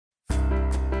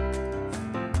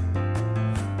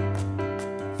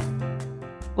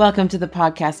Welcome to the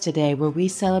podcast today, where we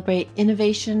celebrate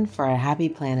innovation for a happy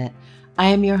planet. I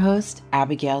am your host,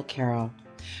 Abigail Carroll.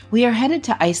 We are headed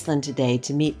to Iceland today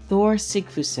to meet Thor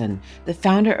Sigfusson, the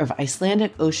founder of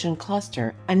Icelandic Ocean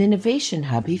Cluster, an innovation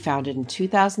hub he founded in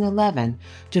 2011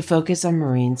 to focus on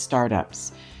marine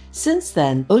startups. Since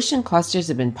then, ocean clusters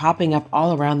have been popping up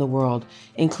all around the world,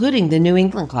 including the New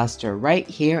England cluster right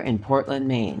here in Portland,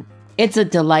 Maine. It's a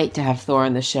delight to have Thor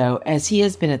on the show, as he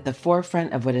has been at the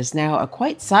forefront of what is now a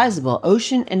quite sizable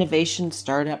ocean innovation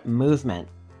startup movement.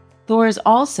 Thor is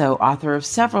also author of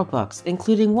several books,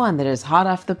 including one that is hot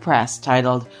off the press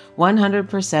titled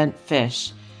 100%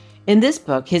 Fish. In this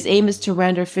book, his aim is to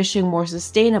render fishing more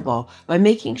sustainable by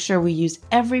making sure we use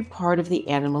every part of the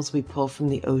animals we pull from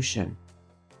the ocean.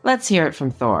 Let's hear it from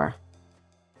Thor.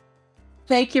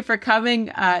 Thank you for coming.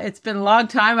 It's been a long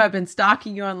time. I've been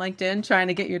stalking you on LinkedIn, trying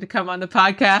to get you to come on the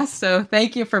podcast. So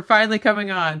thank you for finally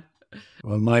coming on.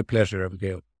 Well, my pleasure,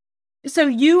 Abigail. So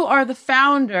you are the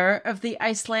founder of the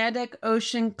Icelandic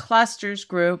Ocean Clusters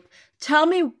Group. Tell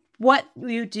me what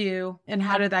you do and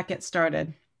how did that get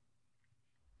started?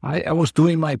 I was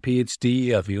doing my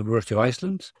PhD at the University of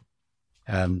Iceland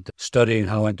and studying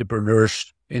how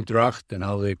entrepreneurs interact and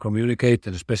how they communicate,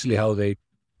 and especially how they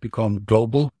become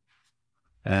global.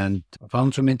 And I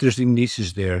found some interesting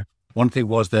niches there. One thing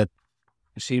was that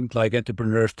it seemed like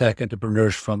tech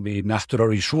entrepreneurs from the natural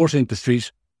resource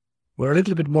industries were a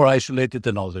little bit more isolated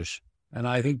than others. And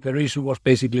I think the reason was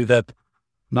basically that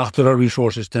natural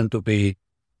resources tend to be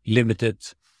limited.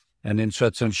 And in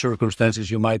such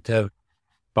circumstances, you might have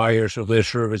buyers of their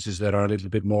services that are a little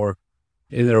bit more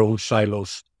in their own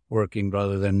silos working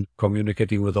rather than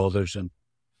communicating with others. And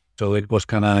so it was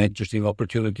kind of an interesting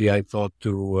opportunity, I thought,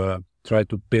 to try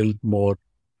to build more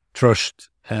trust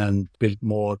and build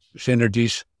more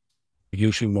synergies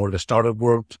using more the startup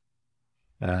world.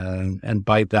 And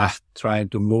by that, trying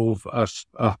to move us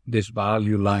up this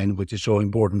value line, which is so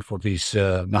important for these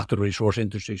natural resource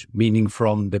industries, meaning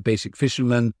from the basic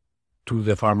fishermen to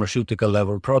the pharmaceutical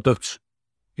level products.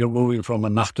 You're moving from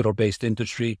a natural-based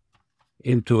industry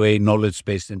into a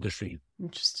knowledge-based industry.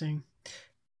 Interesting.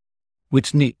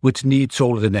 Which needs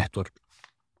all the network.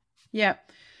 Yeah.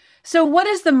 So what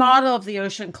is the model of the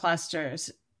ocean clusters?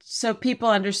 So people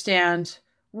understand,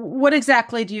 what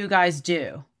exactly do you guys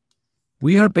do?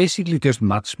 We are basically just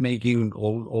matchmaking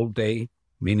all day,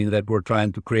 meaning that we're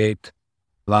trying to create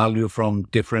value from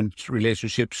different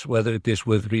relationships, whether it is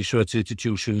with research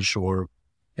institutions or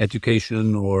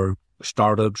education or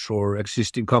startups or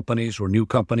existing companies or new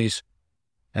companies.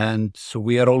 And so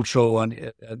we are also,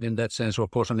 in that sense,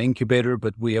 of course, an incubator,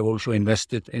 but we have also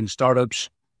invested in startups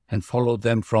and followed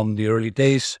them from the early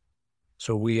days.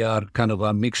 So we are kind of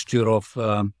a mixture of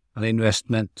an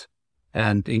investment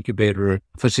and incubator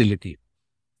facility.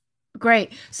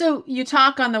 Great. So you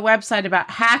talk on the website about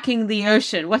hacking the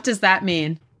ocean. What does that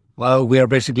mean? Well, we are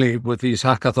basically, with these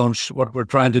hackathons, what we're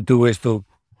trying to do is to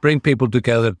bring people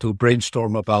together to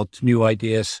brainstorm about new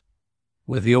ideas.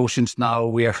 With the oceans now,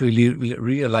 we are really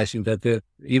realizing that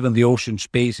even the ocean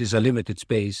space is a limited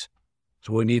space.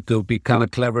 So we need to be kind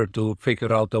of clever to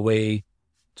figure out a way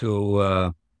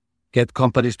to get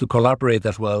companies to collaborate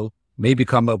as well, maybe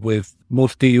come up with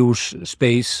multi-use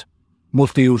space,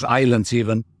 multi-use islands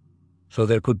even. So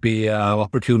there could be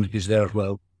opportunities there as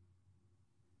well.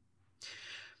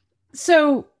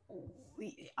 So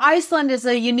Iceland has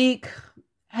a unique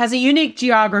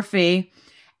geography,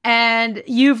 and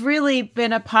you've really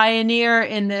been a pioneer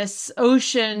in this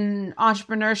ocean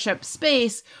entrepreneurship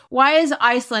space. Why is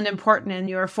Iceland important in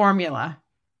your formula?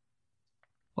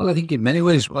 Well, I think in many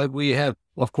ways we have,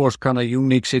 of course, kind of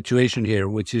unique situation here,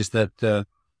 which is that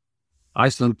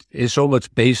Iceland is so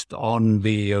much based on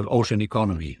the ocean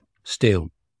economy still,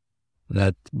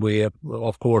 that we have,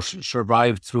 of course,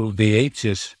 survived through the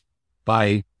ages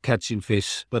by catching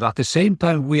fish. But at the same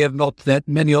time, we have not that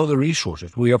many other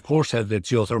resources. We, of course, have the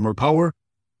geothermal power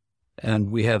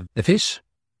and we have the fish.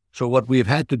 So what we've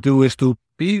had to do is to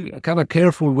be kind of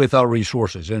careful with our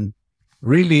resources and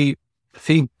really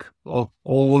think of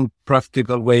all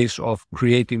practical ways of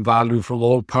creating value from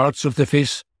all parts of the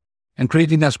fish and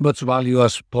creating as much value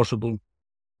as possible.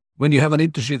 When you have an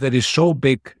industry that is so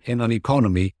big in an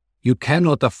economy, you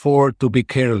cannot afford to be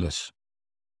careless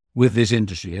with this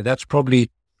industry. And that's probably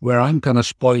where I'm kind of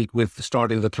spoiled with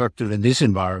starting the cluster in this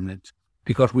environment,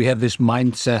 because we have this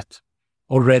mindset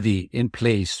already in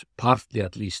place, partly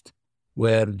at least,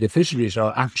 where the fisheries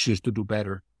are anxious to do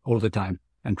better all the time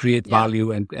and create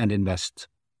value and invest.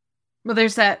 Well,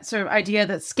 there's that sort of idea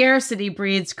that scarcity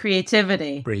breeds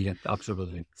creativity. Brilliant,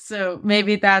 absolutely. So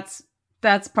maybe that's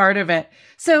part of it.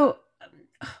 So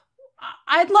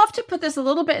I'd love to put this a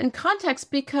little bit in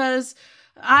context because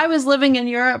I was living in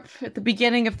Europe at the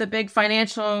beginning of the big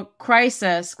financial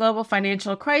crisis, global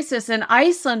financial crisis, and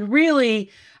Iceland really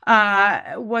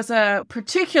was a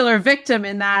particular victim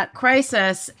in that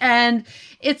crisis. And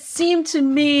it seemed to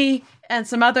me and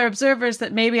some other observers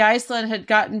that maybe Iceland had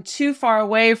gotten too far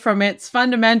away from its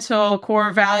fundamental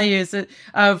core values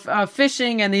of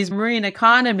fishing and these marine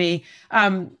economy.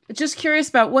 Just curious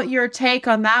about what your take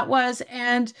on that was.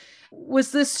 And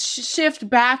was this shift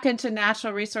back into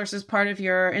natural resources part of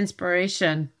your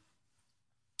inspiration?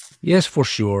 Yes, for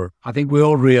sure. I think we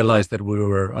all realized that we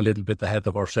were a little bit ahead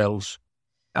of ourselves.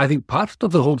 I think part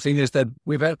of the whole thing is that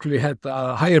we've actually had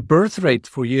a higher birth rate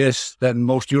for years than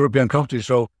most European countries.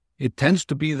 So it tends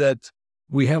to be that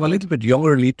we have a little bit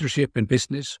younger leadership in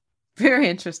business. Very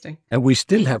interesting. And we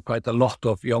still have quite a lot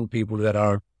of young people that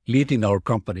are leading our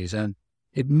companies. And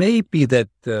it may be that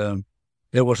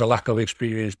there was a lack of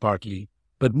experience partly,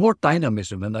 but more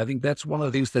dynamism. And I think that's one of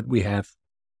the things that we have.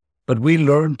 But we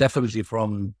learned definitely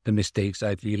from the mistakes,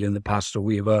 I feel, in the past. So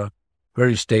we have a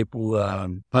very stable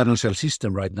financial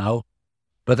system right now.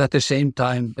 But at the same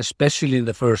time, especially in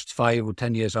the first 5 or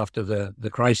 10 years after the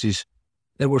crisis,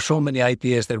 there were so many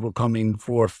ideas that were coming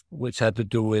forth, which had to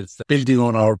do with building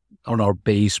on our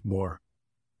base more.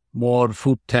 More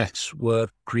food techs were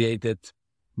created,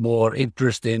 more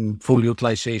interest in full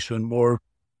utilization,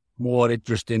 more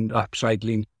interest in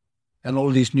upcycling. And all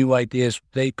these new ideas,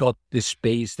 they got this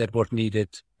space that was needed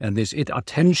and this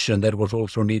attention that was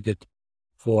also needed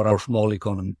for our small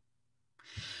economy.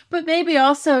 But maybe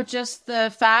also just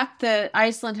the fact that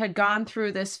Iceland had gone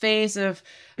through this phase of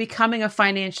becoming a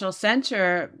financial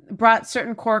center brought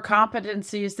certain core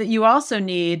competencies that you also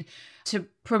need to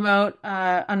promote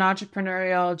an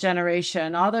entrepreneurial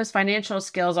generation. All those financial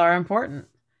skills are important.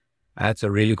 That's a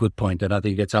really good point. And I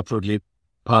think it's absolutely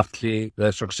partly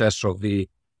the success of the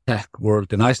tech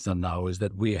world in Iceland now is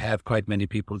that we have quite many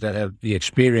people that have the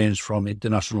experience from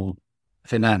international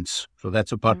finance. So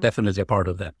that's definitely a part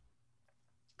of that.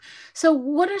 So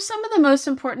what are some of the most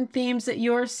important themes that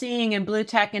you're seeing in blue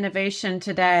tech innovation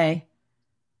today?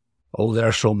 Oh, there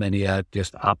are so many. I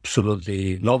just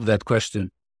absolutely love that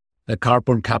question. The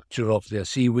carbon capture of the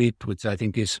seaweed, which I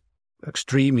think is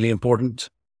extremely important.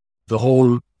 The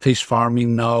whole fish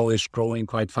farming now is growing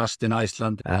quite fast in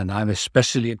Iceland, and I'm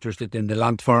especially interested in the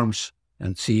land farms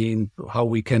and seeing how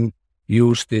we can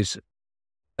use this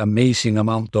amazing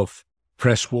amount of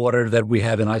fresh water that we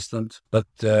have in Iceland. But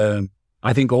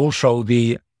I think also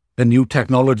the new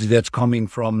technology that's coming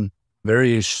from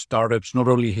various startups, not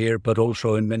only here, but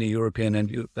also in many European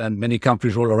and many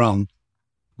countries all around,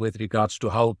 with regards to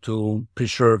how to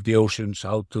preserve the oceans,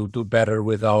 how to do better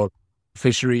with our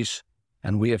fisheries.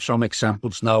 And we have some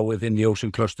examples now within the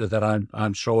ocean cluster that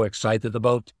I'm so excited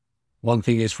about. One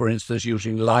thing is, for instance,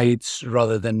 using lights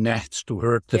rather than nets to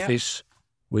hurt the fish,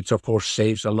 which of course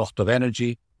saves a lot of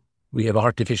energy. We have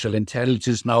artificial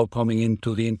intelligence now coming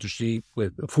into the industry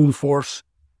with full force.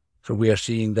 So we are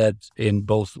seeing that in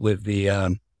both with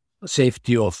the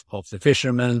safety of the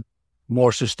fishermen,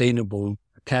 more sustainable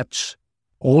catch,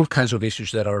 all kinds of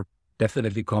issues that are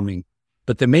definitely coming.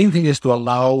 But the main thing is to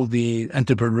allow the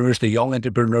entrepreneurs, the young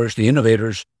entrepreneurs, the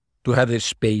innovators to have this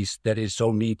space that is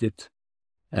so needed.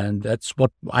 And that's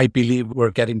what I believe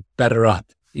we're getting better at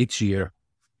each year.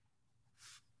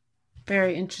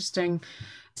 Very interesting.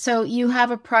 So you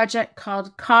have a project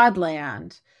called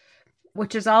Codland,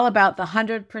 which is all about the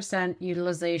 100%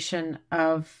 utilization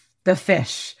of the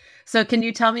fish. So can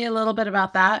you tell me a little bit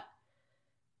about that?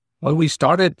 Well, we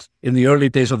started in the early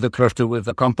days of the cluster with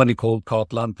a company called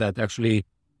Codland that actually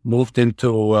moved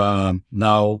into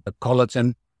now a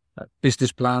collagen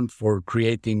business plan for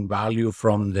creating value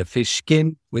from the fish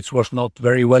skin, which was not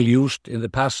very well used in the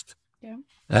past. Yeah.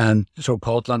 And so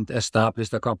Codland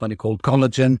established a company called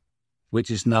Collagen, which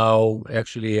is now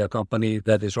actually a company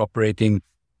that is operating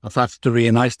a factory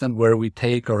in Iceland where we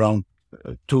take around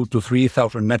 2,000 to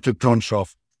 3,000 metric tons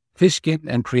of fish skin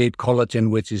and create collagen,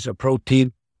 which is a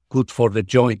protein good for the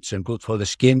joints and good for the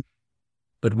skin.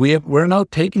 But we're now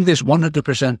taking this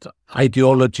 100%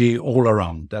 ideology all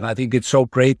around. And I think it's so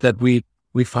great that we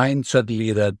find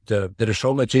suddenly that there is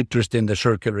so much interest in the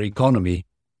circular economy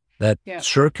that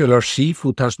circular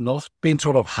seafood has not been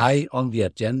sort of high on the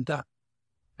agenda.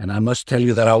 And I must tell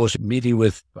you that I was meeting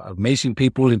with amazing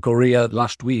people in Korea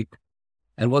last week.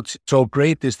 And what's so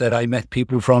great is that I met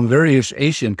people from various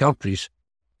Asian countries,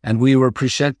 and we were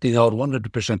presenting our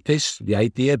 100% fish, the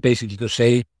idea basically to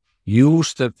say,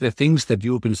 use the things that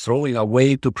you've been throwing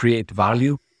away to create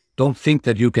value. Don't think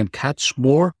that you can catch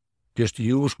more, just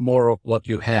use more of what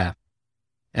you have.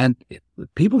 And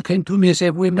people came to me and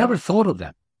said, we've never thought of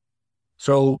that.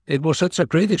 So it was such a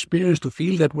great experience to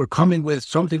feel that we're coming with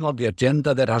something on the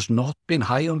agenda that has not been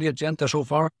high on the agenda so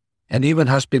far, and even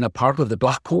has been a part of the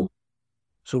black hole.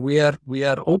 So we are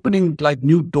opening like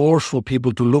new doors for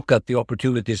people to look at the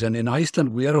opportunities. And in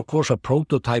Iceland, we are, of course, a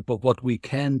prototype of what we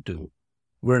can do.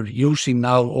 We're using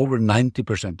now over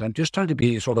 90%. I'm just trying to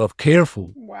be sort of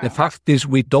careful. Wow. The fact is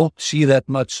we don't see that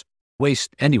much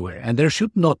waste anywhere, and there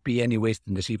should not be any waste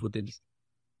in the seafood industry.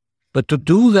 But to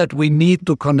do that, we need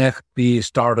to connect the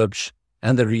startups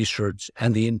and the research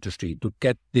and the industry to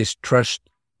get this trust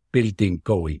building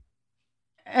going.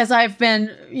 As I've been,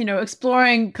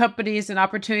 exploring companies and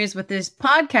opportunities with this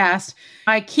podcast,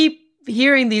 I keep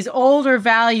hearing these older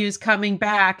values coming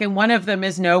back, and one of them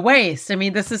is no waste. I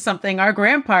mean, this is something our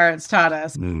grandparents taught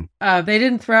us. They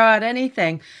didn't throw out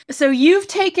anything. So you've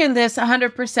taken this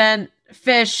 100%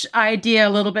 fish idea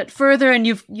a little bit further, and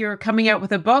you're coming out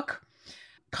with a book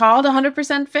called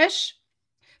 100% Fish.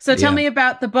 So tell me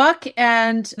about the book,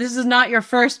 and this is not your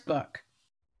first book.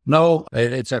 No,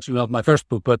 it's actually not my first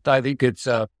book, but I think it's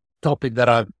a topic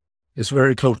that is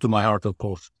very close to my heart, of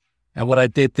course. And what I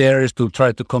did there is to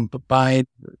try to combine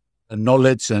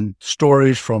knowledge and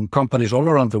stories from companies all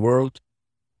around the world.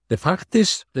 The fact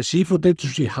is, the seafood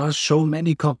industry has so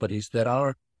many companies that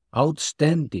are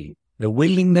outstanding. The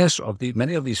willingness of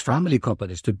many of these family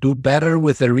companies to do better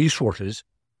with their resources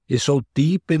is so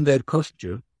deep in their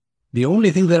culture. The only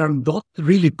thing they are not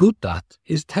really good at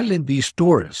is telling these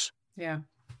stories. Yeah.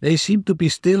 They seem to be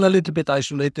still a little bit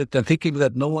isolated and thinking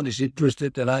that no one is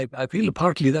interested. And I feel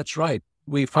partly that's right.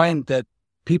 We find that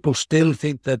people still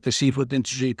think that the seafood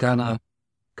industry kind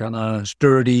of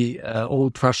sturdy,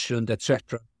 old-fashioned,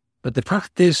 etc. But the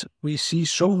fact is, we see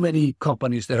so many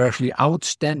companies that are actually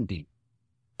outstanding,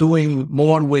 doing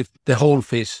more with the whole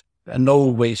fish and no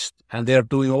waste. And they're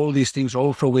doing all these things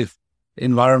also with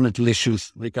environmental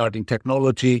issues regarding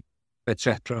technology,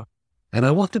 etc. And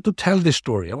I wanted to tell this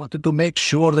story. I wanted to make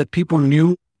sure that people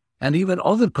knew, and even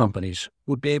other companies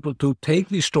would be able to take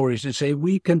these stories and say,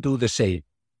 we can do the same.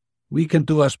 We can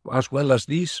do as well as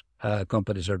these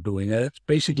companies are doing. And it's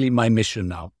basically my mission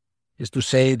now, is to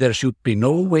say there should be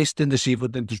no waste in the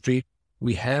seafood industry.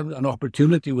 We have an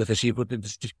opportunity with the seafood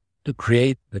industry to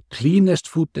create the cleanest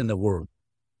food in the world,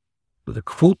 the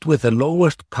food with the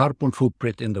lowest carbon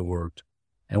footprint in the world.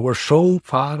 And we're so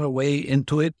far away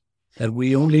into it that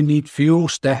we only need few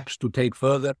steps to take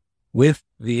further with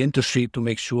the industry to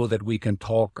make sure that we can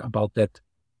talk about that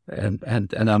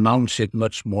and announce it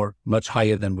much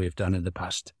higher than we've done in the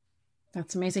past.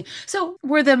 That's amazing. So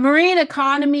were the marine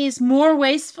economies more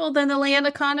wasteful than the land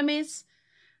economies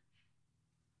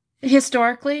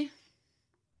historically?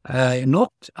 I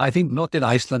think not in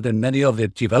Iceland and many of the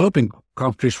developing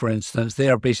countries, for instance. They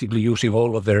are basically using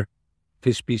all of their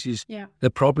fish species. Yeah. The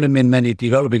problem in many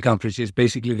developing countries is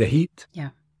basically the heat. Yeah.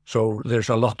 So there's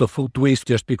a lot of food waste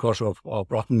just because of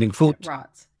rotting food. It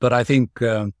rots. But I think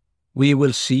we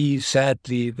will see,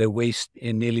 sadly, the waste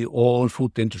in nearly all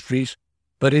food industries.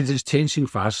 But it is changing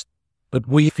fast. But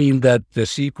we feel that the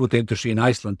seafood industry in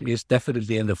Iceland is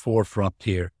definitely in the forefront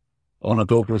here on a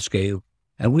global scale.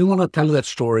 And we want to tell that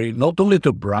story, not only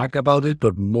to brag about it,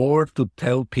 but more to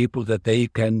tell people that they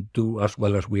can do as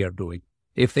well as we are doing,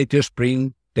 if they just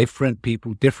bring different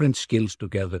people, different skills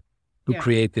together to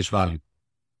create this value.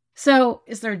 So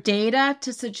is there data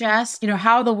to suggest,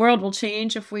 how the world will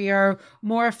change if we are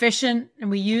more efficient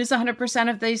and we use 100%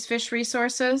 of these fish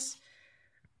resources?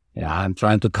 Yeah, I'm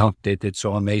trying to count it. It's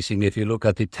so amazing. If you look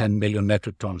at the 10 million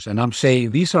metric tons, and I'm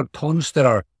saying these are tons that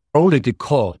are already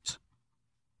caught.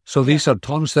 So these are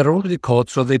tons that are already caught,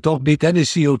 so they don't need any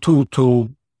CO2 to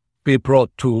be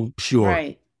brought to shore.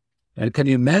 Right. And can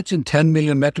you imagine 10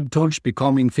 million metric tons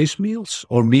becoming fish meals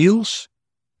or meals?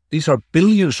 These are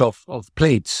billions of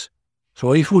plates.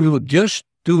 So if we would just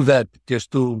do that,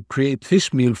 just to create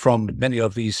fish meal from many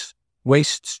of these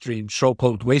waste streams,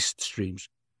 so-called waste streams,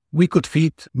 we could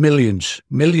feed millions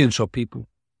of people.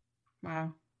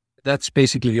 Wow. That's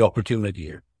basically the opportunity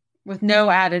here. With no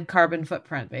added carbon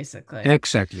footprint, basically.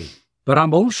 Exactly. But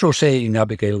I'm also saying,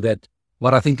 Abigail, that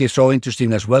what I think is so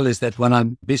interesting as well is that when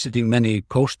I'm visiting many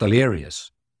coastal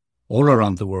areas all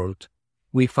around the world,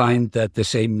 we find that the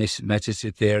same message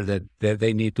is there, that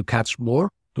they need to catch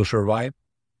more to survive.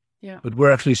 Yeah. But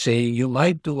we're actually saying you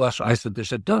might do as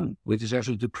Icelanders have done, which is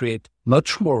actually to create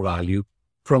much more value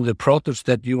from the products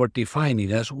that you are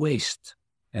defining as waste.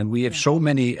 And we have so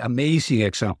many amazing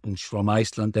examples from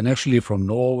Iceland and actually from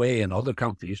Norway and other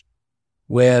countries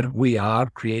where we are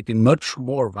creating much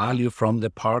more value from the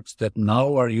parts that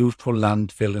now are used for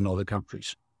landfill in other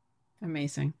countries.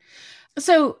 Amazing.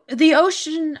 So the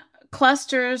ocean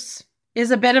clusters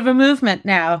is a bit of a movement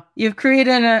now. You've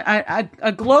created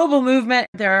a global movement.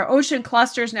 There are ocean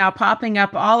clusters now popping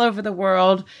up all over the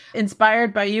world,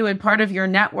 inspired by you and part of your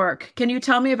network. Can you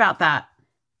tell me about that?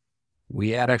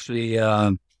 We are actually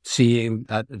seeing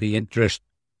that the interest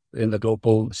in the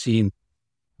global scene.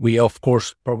 We, of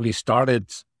course, probably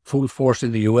started full force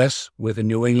in the U.S. with the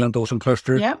New England Ocean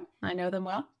Cluster. Yep, I know them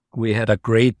well. We had a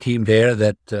great team there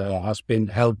that has been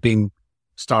helping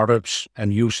startups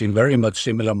and using very much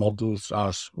similar models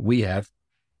as we have.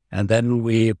 And then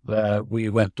we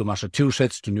went to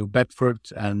Massachusetts, to New Bedford,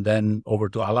 and then over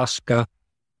to Alaska.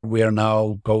 We are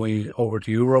now going over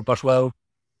to Europe as well.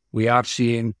 We are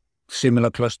seeing similar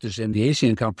clusters in the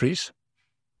Asian countries,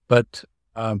 but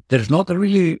there's not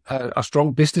really a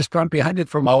strong business plan behind it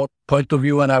from our point of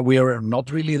view, and we are not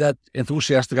really that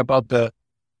enthusiastic about the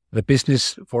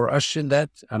business for us in that.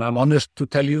 And I'm honest to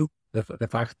tell you, the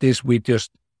fact is we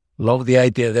just love the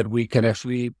idea that we can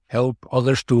actually help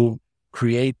others to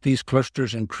create these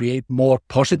clusters and create more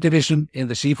positivism in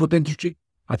the seafood industry.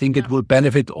 I think it will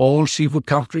benefit all seafood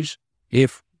countries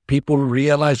if people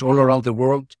realize all around the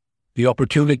world the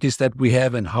opportunities that we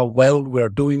have and how well we're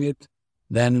doing it.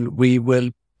 Then we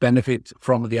will benefit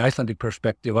from the Icelandic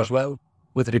perspective as well,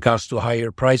 with regards to higher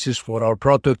prices for our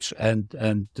products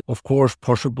and of course,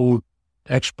 possible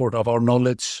export of our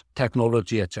knowledge,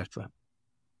 technology, etc.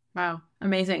 Wow,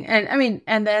 amazing. And I mean,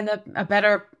 and then a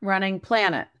better running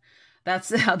planet. That's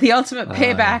the ultimate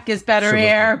payback is better absolutely.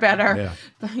 Air,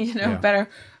 better,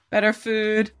 better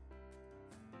food.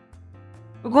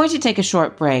 We're going to take a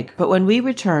short break, but when we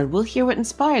return, we'll hear what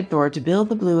inspired Thor to build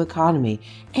the blue economy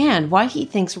and why he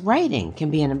thinks writing can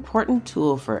be an important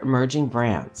tool for emerging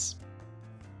brands.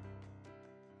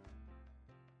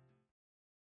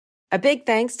 A big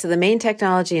thanks to the Maine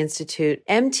Technology Institute,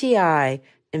 MTI,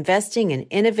 investing in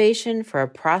innovation for a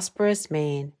prosperous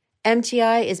Maine.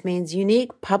 MTI is Maine's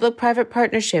unique public-private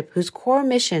partnership whose core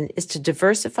mission is to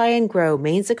diversify and grow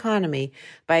Maine's economy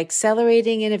by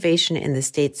accelerating innovation in the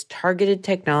state's targeted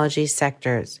technology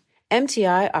sectors.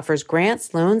 MTI offers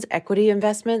grants, loans, equity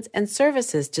investments, and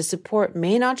services to support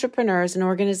Maine entrepreneurs and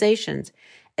organizations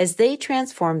as they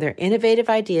transform their innovative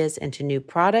ideas into new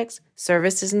products,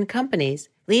 services, and companies,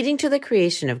 leading to the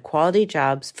creation of quality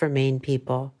jobs for Maine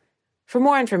people. For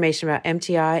more information about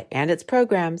MTI and its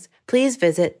programs, please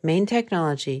visit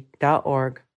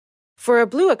mainetechnology.org. For a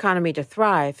blue economy to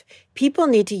thrive, people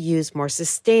need to use more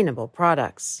sustainable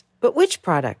products. But which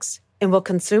products? And will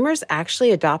consumers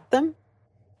actually adopt them?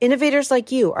 Innovators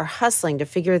like you are hustling to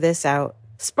figure this out.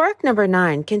 Spark number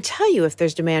 9 can tell you if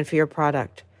there's demand for your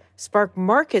product. Spark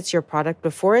markets your product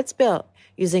before it's built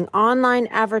using online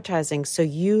advertising so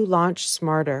you launch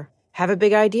smarter. Have a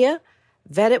big idea?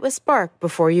 Vet it with Spark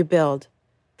before you build.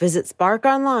 Visit Spark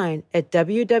online at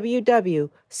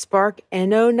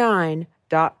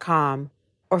www.sparkno9.com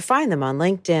or find them on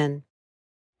LinkedIn.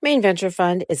 Maine Venture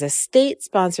Fund is a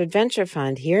state-sponsored venture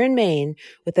fund here in Maine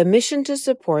with a mission to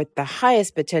support the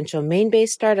highest potential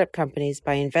Maine-based startup companies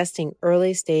by investing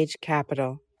early-stage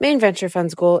capital. Maine Venture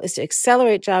Fund's goal is to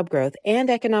accelerate job growth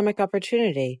and economic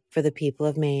opportunity for the people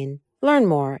of Maine. Learn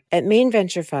more at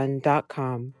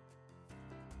maineventurefund.com.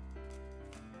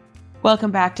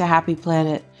 Welcome back to Happy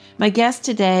Planet. My guest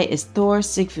today is Thor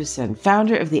Sigfusson,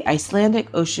 founder of the Icelandic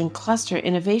Ocean Cluster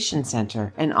Innovation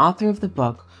Center and author of the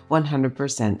book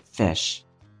 100% Fish.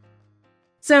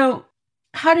 So,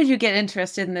 how did you get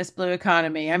interested in this blue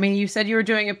economy? I mean, you said you were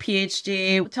doing a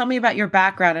PhD. Tell me about your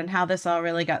background and how this all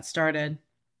really got started.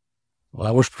 Well,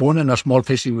 I was born in a small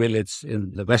fishing village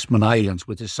in the Westman Islands,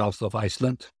 which is south of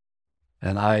Iceland.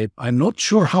 And I'm not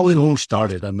sure how it all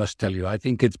started, I must tell you. I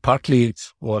think it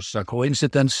was a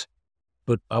coincidence,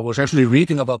 but I was actually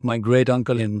reading about my great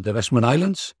uncle in the Westman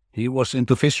Islands. He was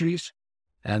into fisheries,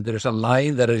 and there's a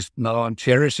line that is now I'm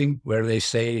cherishing where they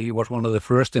say he was one of the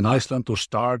first in Iceland to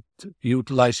start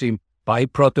utilizing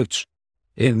byproducts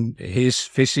in his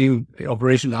fishing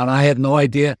operation, and I had no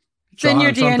idea. It's in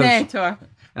your DNA, Thor.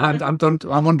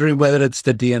 I'm wondering whether it's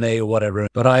the DNA or whatever.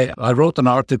 But I wrote an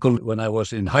article when I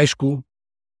was in high school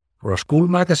for a school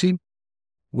magazine,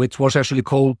 which was actually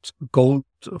called Gold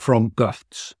from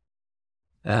Guts.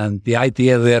 And the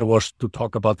idea there was to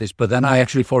talk about this. But then I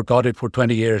actually forgot it for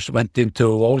 20 years, went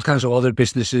into all kinds of other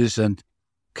businesses and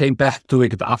came back to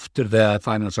it after the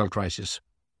financial crisis.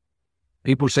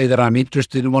 People say that I'm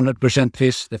interested in 100%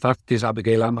 fish. The fact is,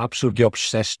 Abigail, I'm absolutely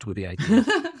obsessed with the idea.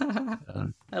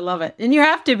 I love it. And you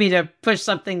have to be to push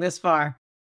something this far.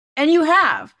 And you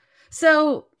have.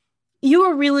 So you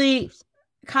were really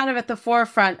kind of at the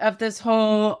forefront of this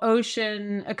whole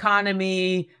ocean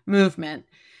economy movement.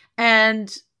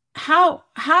 And how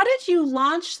did you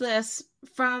launch this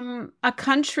from a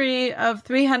country of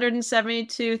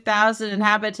 372,000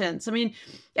 inhabitants. I mean,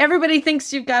 everybody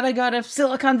thinks you've got to go to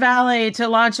Silicon Valley to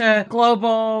launch a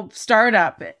global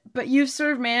startup, but you've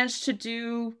sort of managed to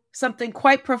do something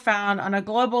quite profound on a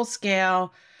global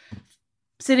scale,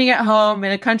 sitting at home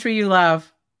in a country you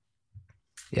love.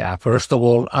 Yeah, first of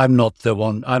all, I'm not the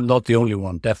one. I'm not the only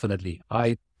one, definitely.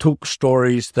 I took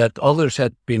stories that others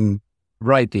had been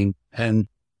writing and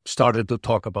started to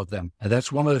talk about them. And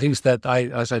that's one of the things that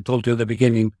as I told you at the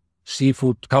beginning,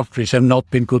 seafood countries have not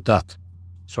been good at.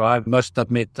 So I must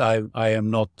admit, I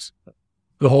am not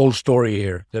the whole story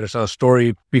here. There's a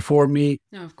story before me.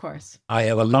 No, of course. I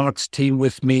have a large team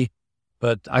with me.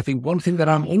 But I think one thing that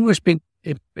I'm always been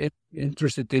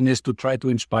interested in is to try to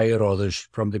inspire others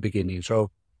from the beginning. So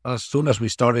as soon as we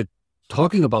started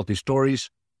talking about these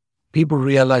stories, people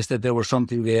realized that there was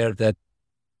something there that,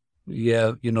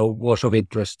 was of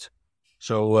interest.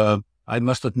 So I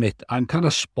must admit, I'm kind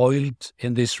of spoiled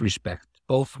in this respect,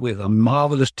 both with a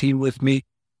marvelous team with me,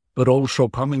 but also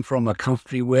coming from a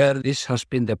country where this has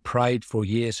been the pride for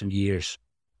years and years.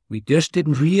 We just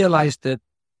didn't realize that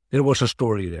there was a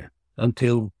story there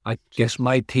until I guess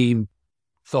my team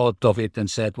thought of it and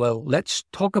said, well, let's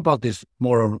talk about this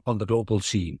more on the global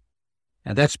scene.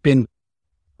 And that's been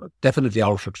definitely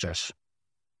our success.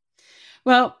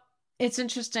 Well, it's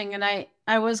interesting. And I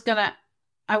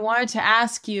wanted to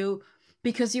ask you,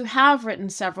 because you have written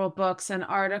several books and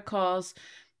articles,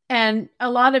 and a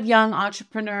lot of young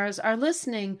entrepreneurs are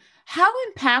listening. How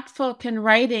impactful can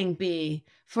writing be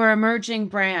for emerging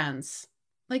brands?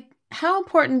 Like, how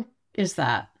important is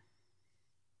that?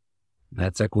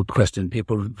 That's a good question.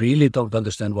 People really don't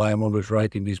understand why I'm always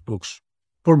writing these books.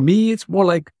 For me, it's more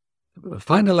like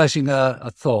finalizing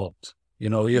a thought.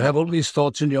 You have all these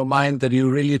thoughts in your mind that you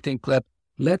really think that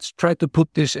let's try to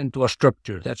put this into a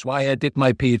structure. That's why I did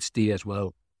my PhD as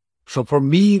well. So for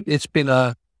me, it's been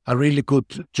a really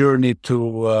good journey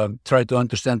to try to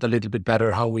understand a little bit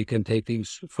better how we can take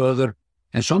things further.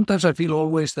 And sometimes I feel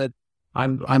always that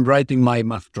I'm writing my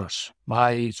mantras,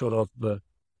 my sort of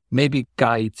maybe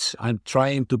guides. I'm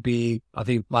trying to be, I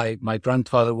think my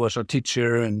grandfather was a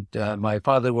teacher and my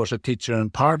father was a teacher.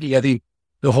 And partly I think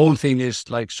the whole thing is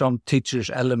like some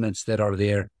teacher's elements that are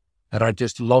there. And I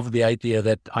just love the idea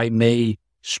that I may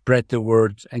spread the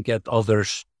word and get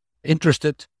others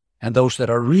interested. And those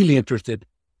that are really interested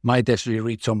might actually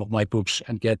read some of my books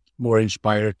and get more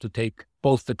inspired to take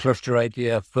both the cluster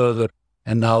idea further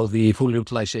and now the full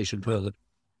utilization further.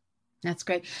 That's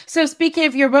great. So speaking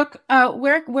of your book,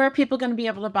 where are people going to be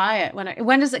able to buy it?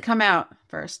 When does it come out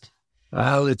first?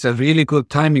 Well, it's a really good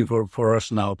timing for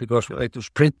us now because it was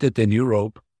printed in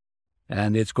Europe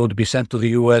and it's going to be sent to the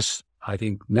US, I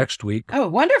think, next week. Oh,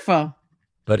 wonderful.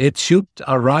 But it should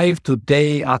arrive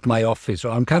today at my office.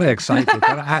 So I'm kind of excited. I'm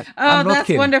not that's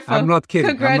kidding. Wonderful. I'm not kidding.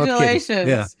 Congratulations.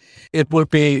 Yeah.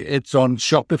 It's on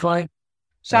Shopify.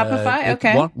 Shopify,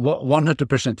 okay.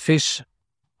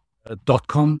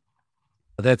 100percentfish.com.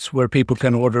 That's where people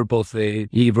can order both the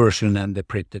e-version and the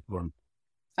printed one.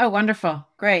 Oh, wonderful.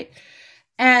 Great.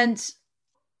 And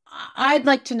I'd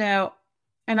like to know,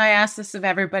 and I ask this of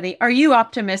everybody, are you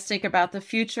optimistic about the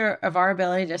future of our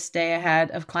ability to stay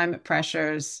ahead of climate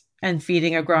pressures and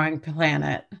feeding a growing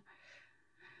planet?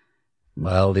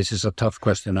 Well, this is a tough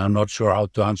question. I'm not sure how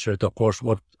to answer it. Of course,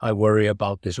 what I worry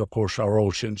about is, of course, our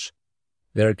oceans.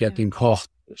 They're getting hot,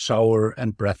 sour,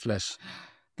 and breathless.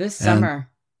 This summer.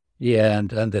 And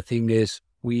the thing is,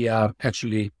 we are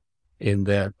actually in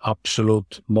the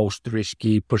absolute most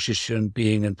risky position,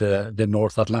 being in the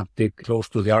North Atlantic, close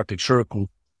to the Arctic Circle.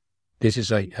 This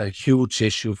is a huge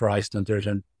issue for Icelanders.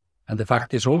 And the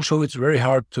fact is also it's very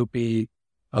hard to be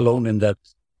alone in that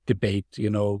debate,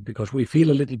 because we feel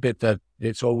a little bit that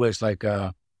it's always like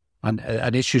an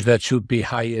issue that should be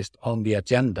highest on the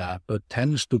agenda, but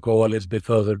tends to go a little bit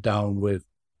further down with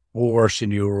wars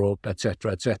in Europe, et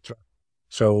cetera, et cetera.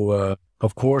 So,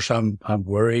 of course, I'm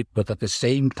worried, but at the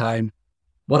same time,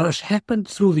 what has happened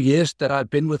through the years that I've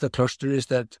been with the cluster is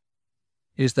that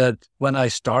when I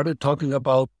started talking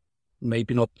about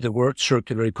maybe not the word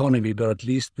circular economy, but at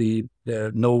least the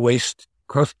no waste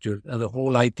culture and the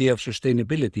whole idea of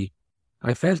sustainability,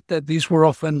 I felt that these were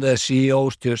often the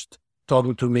CEOs just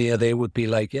talking to me, and they would be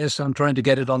like, yes, I'm trying to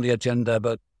get it on the agenda,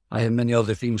 but I have many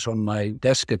other things on my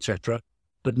desk, etc.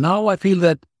 But now I feel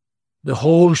that the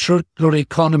whole circular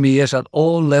economy is at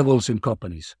all levels in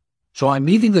companies. So I'm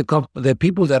meeting the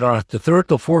people that are at the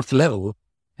third or fourth level,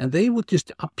 and they would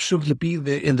just absolutely be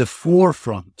in the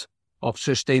forefront of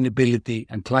sustainability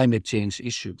and climate change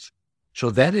issues.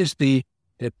 So that is the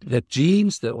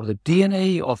genes or the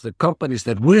DNA of the companies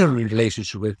that we're in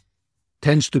relationship with.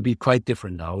 tends to be quite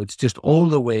different now. It's just all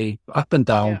the way up and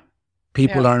down. Yeah.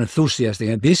 People are enthusiastic,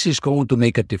 and this is going to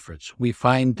make a difference. We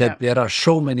find that there are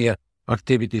so many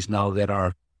activities now that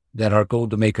are going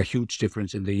to make a huge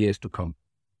difference in the years to come.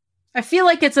 I feel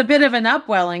like it's a bit of an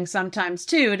upwelling sometimes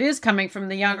too. It is coming from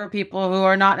the younger people who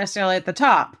are not necessarily at the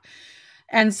top.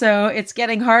 And so it's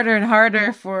getting harder and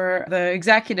harder for the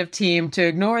executive team to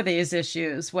ignore these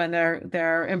issues when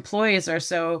their employees are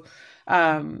so,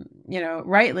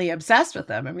 rightly obsessed with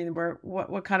them. I mean,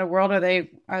 what kind of world are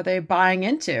they buying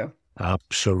into?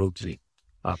 Absolutely.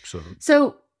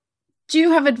 So do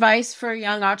you have advice for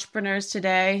young entrepreneurs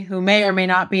today who may or may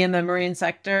not be in the marine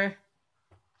sector?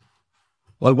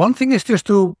 Well, one thing is just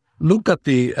to look at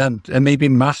and maybe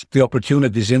mask the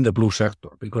opportunities in the blue sector,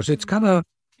 because it's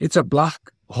a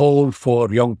black hole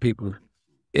for young people.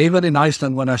 Even in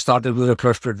Iceland, when I started with a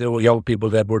cluster, there were young people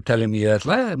that were telling me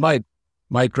that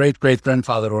my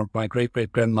great-great-grandfather or my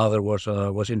great-great-grandmother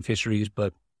was in fisheries,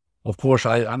 but of course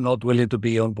I'm not willing to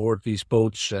be on board these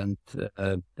boats, and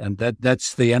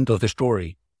that's the end of the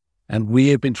story. And we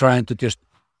have been trying to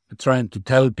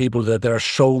tell people that there are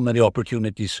so many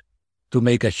opportunities to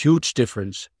make a huge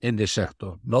difference in this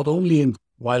sector, not only in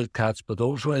wildcats, but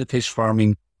also in fish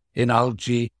farming, in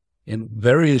algae, in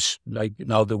various, like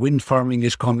now the wind farming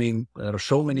is coming. There are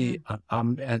so many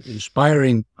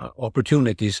inspiring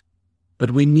opportunities,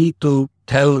 but we need to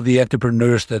tell the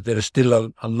entrepreneurs that there is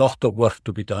still a lot of work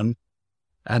to be done.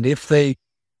 And if they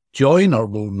join our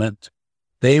movement,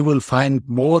 they will find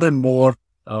more and more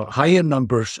higher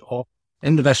numbers of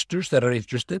investors that are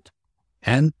interested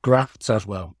and grants as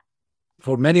well.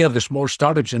 For many of the small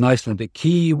startups in Iceland, the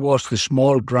key was the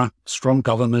small grant, strong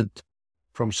government,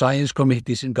 from science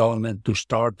committees in government to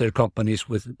start their companies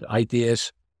with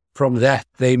ideas. From that,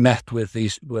 they met with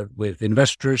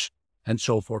investors and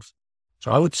so forth. So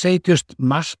I would say just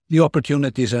mask the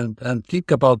opportunities and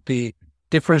think about the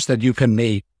difference that you can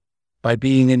make by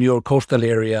being in your coastal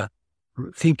area,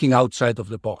 thinking outside of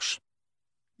the box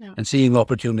and seeing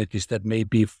opportunities that may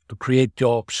be to create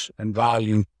jobs and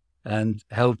value and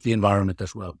help the environment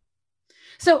as well.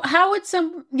 So how would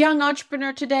some young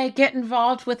entrepreneur today get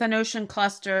involved with an ocean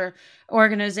cluster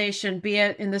organization, be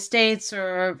it in the States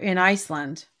or in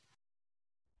Iceland?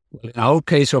 Well, in our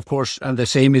case, of course, and the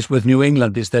same is with New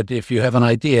England, is that if you have an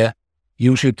idea,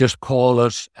 you should just call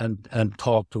us and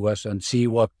talk to us and see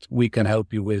what we can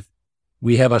help you with.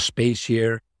 We have a space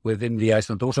here within the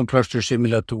Iceland Ocean Cluster,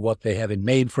 similar to what they have in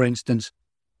Maine, for instance,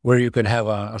 where you can have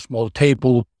a small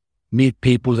table, meet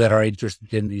people that are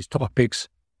interested in these topics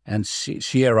and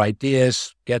share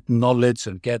ideas, get knowledge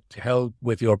and get help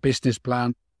with your business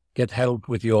plan, get help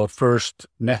with your first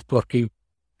networking.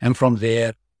 And from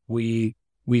there, we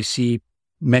see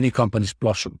many companies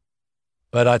blossom.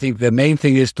 But I think the main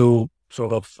thing is to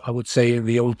sort of, I would say in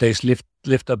the old days,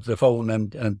 lift up the phone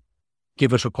and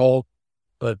give us a call,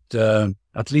 but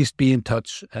at least be in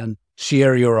touch and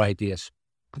share your ideas.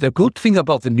 The good thing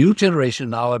about the new generation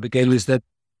now, Abigail, is that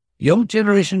young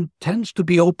generation tends to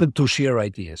be open to share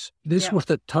ideas. This was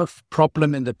the tough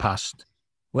problem in the past,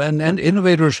 when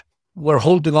innovators were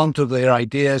holding on to their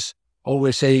ideas,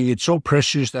 always saying it's so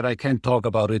precious that I can't talk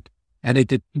about it, and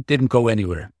it didn't go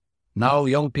anywhere. Now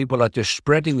young people are just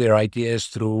spreading their ideas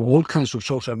through all kinds of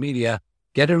social media,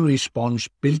 getting a response,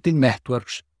 building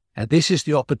networks, and this is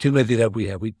the opportunity that we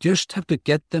have. We just have to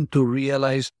get them to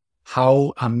realize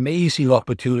how amazing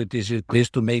opportunities it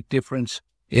is to make difference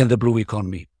in the blue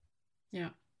economy.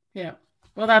 Yeah.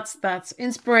 Well, that's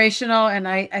inspirational. And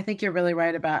I think you're really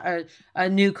right about a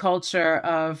new culture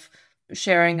of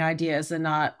sharing ideas and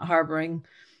not harboring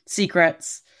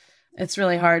secrets. It's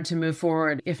really hard to move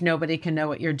forward if nobody can know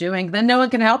what you're doing. Then no one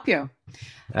can help you.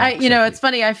 It's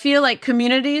funny. I feel like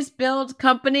communities build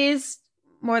companies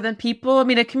more than people. I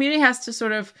mean, a community has to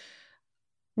sort of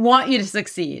want you to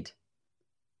succeed.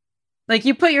 Like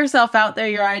you put yourself out there,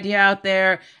 your idea out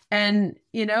there, and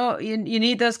you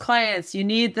need those clients, you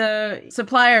need the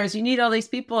suppliers, you need all these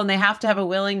people, and they have to have a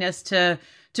willingness to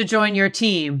join your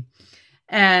team.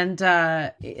 And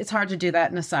it's hard to do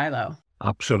that in a silo.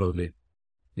 Absolutely.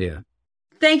 Yeah.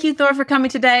 Thank you, Thor, for coming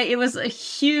today. It was a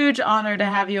huge honor to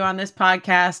have you on this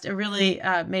podcast. It really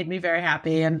made me very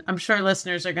happy. And I'm sure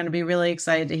listeners are going to be really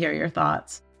excited to hear your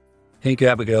thoughts. Thank you,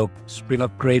 Abigail. It's been a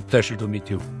great pleasure to meet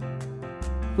you.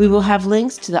 We will have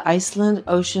links to the Iceland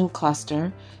Ocean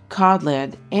Cluster,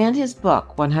 Codland, and his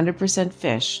book, 100%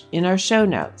 Fish, in our show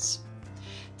notes.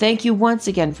 Thank you once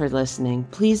again for listening.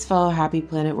 Please follow Happy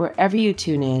Planet wherever you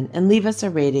tune in and leave us a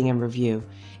rating and review.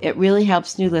 It really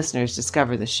helps new listeners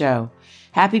discover the show.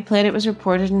 Happy Planet was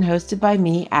reported and hosted by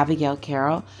me, Abigail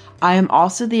Carroll. I am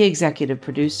also the executive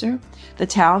producer. The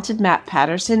talented Matt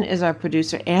Patterson is our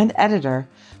producer and editor.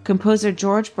 Composer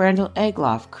George Brandel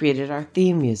Egloff created our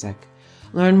theme music.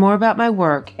 Learn more about my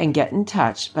work and get in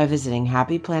touch by visiting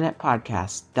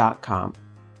happyplanetpodcast.com.